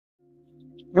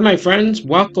Hi, my friends,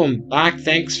 welcome back.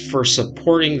 Thanks for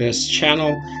supporting this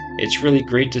channel. It's really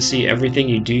great to see everything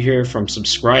you do here, from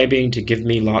subscribing to give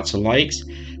me lots of likes.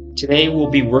 Today we'll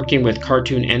be working with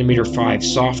Cartoon Animator 5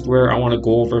 software. I want to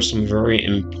go over some very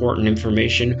important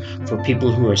information for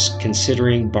people who are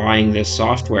considering buying this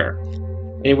software.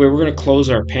 Anyway, we're going to close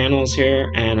our panels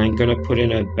here, and I'm going to put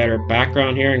in a better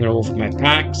background here. I'm going to open my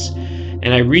packs,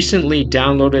 and I recently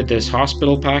downloaded this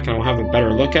hospital pack, and I'll have a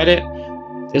better look at it.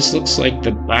 This looks like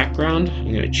the background.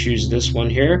 I'm going to choose this one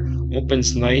here.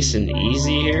 Opens nice and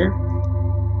easy here.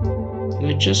 And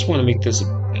I just want to make this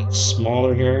a bit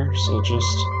smaller here. So just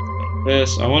like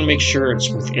this. I want to make sure it's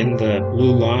within the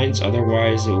blue lines,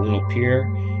 otherwise it won't appear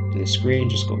in the screen.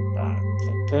 Just go back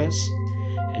like this.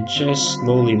 And just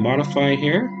slowly modify it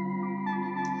here.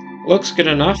 Looks good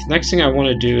enough. Next thing I want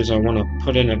to do is I want to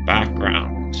put in a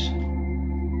background.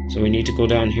 So we need to go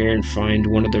down here and find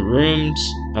one of the rooms.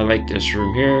 I like this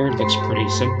room here. It looks pretty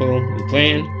simple and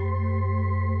plain.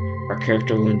 Our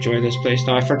character will enjoy this place.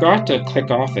 Now I forgot to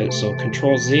click off it, so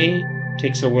Control Z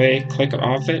takes away, click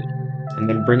off it, and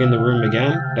then bring in the room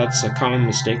again. That's a common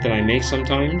mistake that I make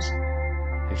sometimes.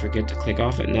 I forget to click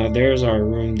off it. Now there's our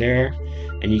room there,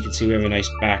 and you can see we have a nice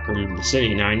back room of the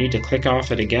city. Now I need to click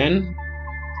off it again,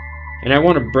 and I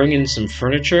want to bring in some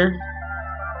furniture.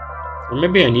 Or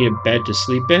maybe I need a bed to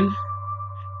sleep in.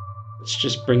 Let's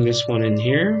just bring this one in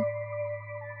here.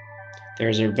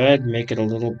 There's our bed, make it a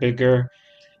little bigger.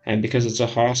 And because it's a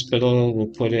hospital, we'll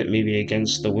put it maybe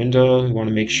against the window. We want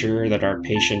to make sure that our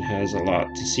patient has a lot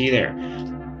to see there.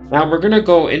 Now we're going to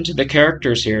go into the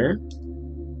characters here.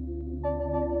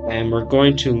 And we're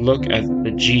going to look at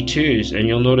the G2s. And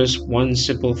you'll notice one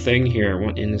simple thing here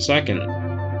in a second.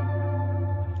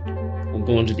 We'll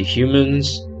go into the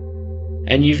humans.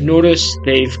 And you've noticed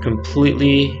they've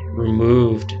completely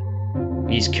removed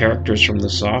these characters from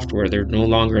the software. They're no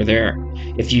longer there.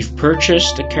 If you've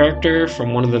purchased a character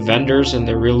from one of the vendors in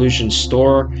the Reallusion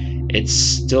store, it's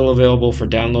still available for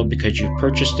download because you've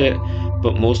purchased it,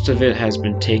 but most of it has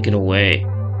been taken away.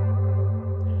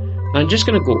 I'm just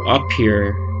going to go up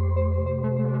here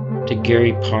to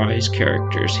Gary Pye's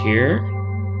characters here.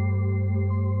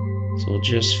 So we'll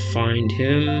just find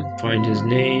him, find his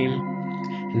name.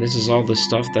 And this is all the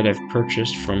stuff that I've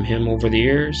purchased from him over the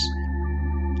years.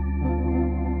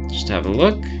 Just have a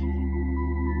look.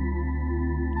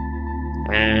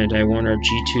 And I want our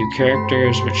G2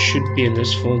 characters, which should be in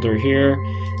this folder here.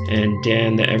 And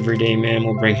Dan the Everyday Man,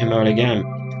 will bring him out again.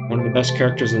 One of the best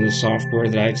characters in the software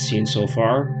that I've seen so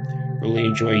far. Really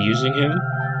enjoy using him.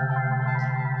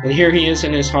 And here he is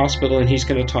in his hospital, and he's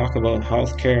going to talk about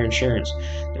healthcare insurance.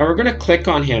 Now we're going to click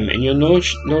on him, and you'll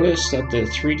notice that the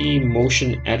 3D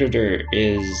motion editor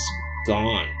is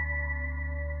gone.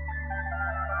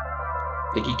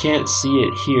 Like, you can't see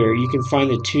it here. You can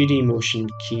find the 2D motion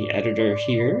key editor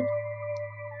here.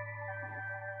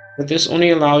 But this only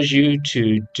allows you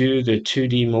to do the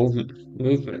 2D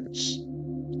movements.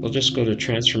 We'll just go to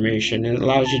transformation, and it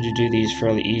allows you to do these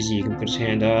fairly easy. You can put his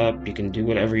hand up, you can do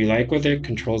whatever you like with it.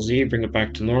 Control Z, bring it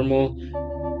back to normal.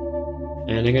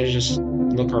 And I'm going to just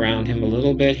look around him a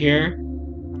little bit here.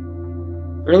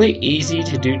 Really easy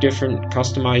to do different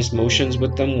customized motions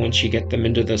with them once you get them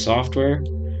into the software.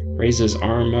 Raise his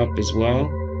arm up as well.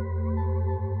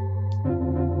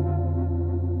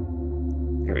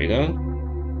 There we go.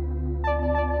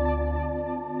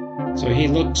 So he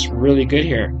looks really good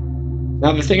here.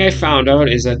 Now the thing I found out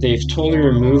is that they've totally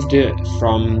removed it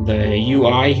from the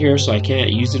UI here, so I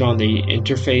can't use it on the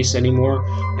interface anymore.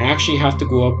 I actually have to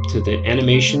go up to the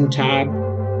animation tab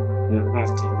and I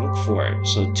have to look for it.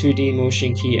 So 2D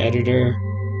motion key editor.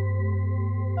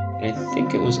 I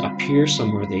think it was up here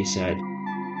somewhere, they said.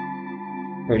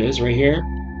 There it is, right here.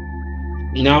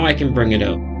 Now I can bring it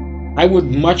out. I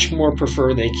would much more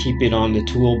prefer they keep it on the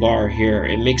toolbar here.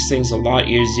 It makes things a lot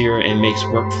easier and makes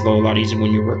workflow a lot easier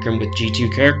when you're working with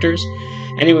G2 characters.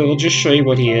 Anyway, we'll just show you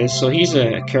what he is. So he's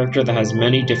a character that has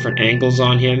many different angles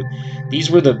on him. These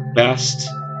were the best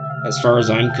as far as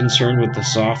I'm concerned with the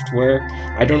software.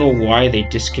 I don't know why they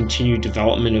discontinued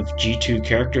development of G2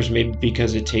 characters, maybe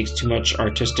because it takes too much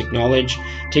artistic knowledge.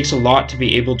 It takes a lot to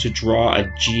be able to draw a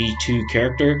G2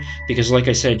 character because, like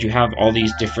I said, you have all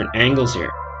these different angles here.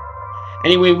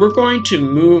 Anyway, we're going to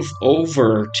move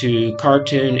over to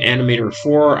Cartoon Animator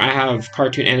 4. I have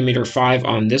Cartoon Animator 5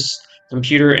 on this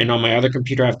computer, and on my other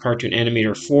computer I have Cartoon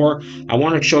Animator 4. I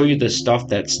want to show you the stuff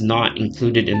that's not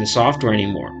included in the software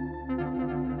anymore.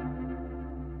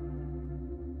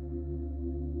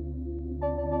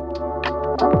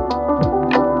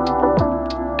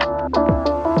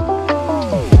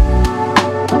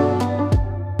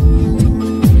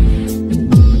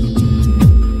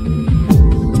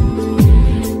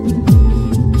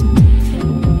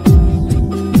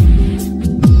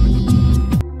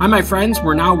 Hi my friends,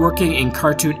 we're now working in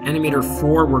Cartoon Animator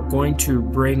 4. We're going to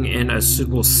bring in a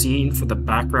suitable scene for the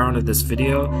background of this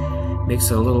video. Makes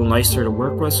it a little nicer to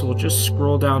work with, so we'll just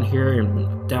scroll down here and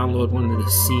download one of the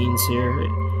scenes here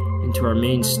into our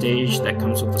main stage that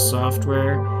comes with the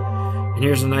software. And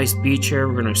here's a nice beach here.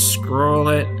 We're going to scroll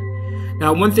it.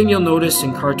 Now one thing you'll notice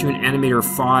in Cartoon Animator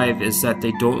 5 is that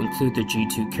they don't include the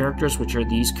G2 characters, which are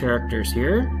these characters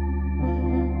here.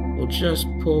 We'll just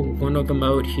pull one of them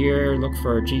out here, look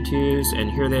for our G2s,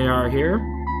 and here they are here.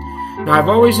 Now I've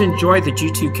always enjoyed the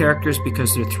G2 characters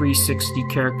because they're 360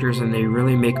 characters and they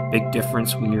really make a big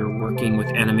difference when you're working with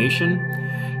animation.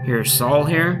 Here's Saul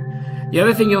here. The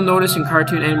other thing you'll notice in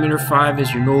Cartoon Animator 5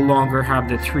 is you no longer have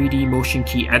the 3D motion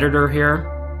key editor here.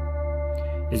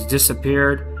 It's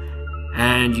disappeared,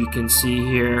 and you can see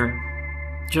here,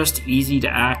 just easy to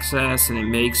access, and it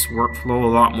makes workflow a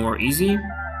lot more easy.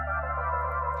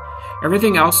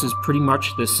 Everything else is pretty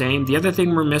much the same. The other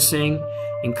thing we're missing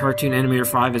in Cartoon Animator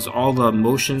 5 is all the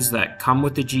motions that come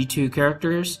with the G2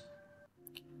 characters.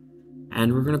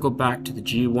 And we're going to go back to the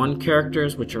G1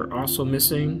 characters, which are also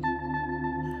missing.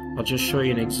 I'll just show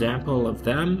you an example of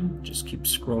them. Just keep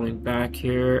scrolling back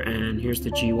here, and here's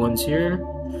the G1s here.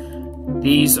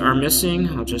 These are missing.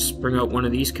 I'll just bring out one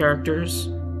of these characters.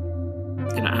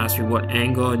 It's going to ask you what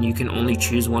angle, and you can only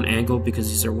choose one angle because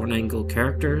these are one angle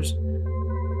characters.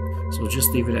 So we'll just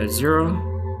leave it at 0.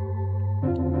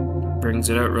 Brings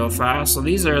it out real fast. So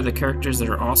these are the characters that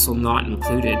are also not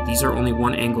included. These are only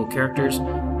one angle characters.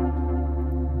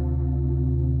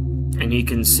 And you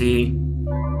can see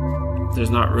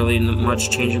there's not really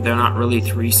much change. They're not really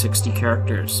 360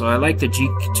 characters. So I like the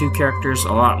G2 characters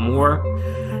a lot more.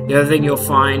 The other thing you'll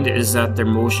find is that their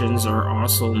motions are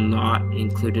also not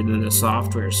included in the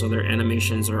software. So their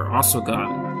animations are also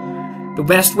gone. The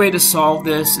best way to solve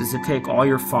this is to take all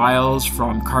your files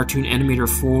from Cartoon Animator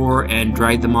 4 and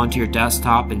drag them onto your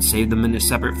desktop and save them in a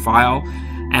separate file,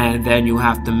 and then you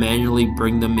have to manually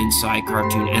bring them inside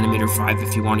Cartoon Animator 5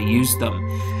 if you want to use them.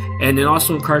 And then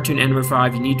also in Cartoon Animator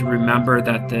 5 you need to remember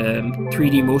that the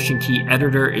 3D motion key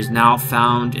editor is now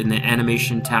found in the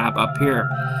animation tab up here.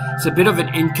 It's a bit of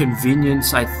an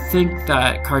inconvenience. I think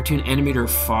that Cartoon Animator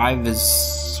 5 is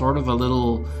sort of a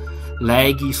little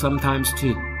laggy sometimes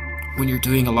too when you're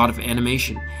doing a lot of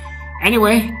animation.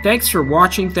 Anyway, thanks for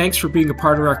watching. Thanks for being a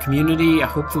part of our community.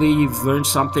 Hopefully you've learned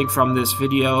something from this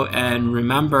video, and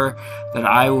remember that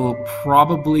I will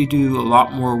probably do a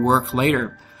lot more work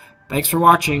later. Thanks for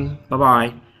watching.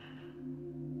 Bye-bye.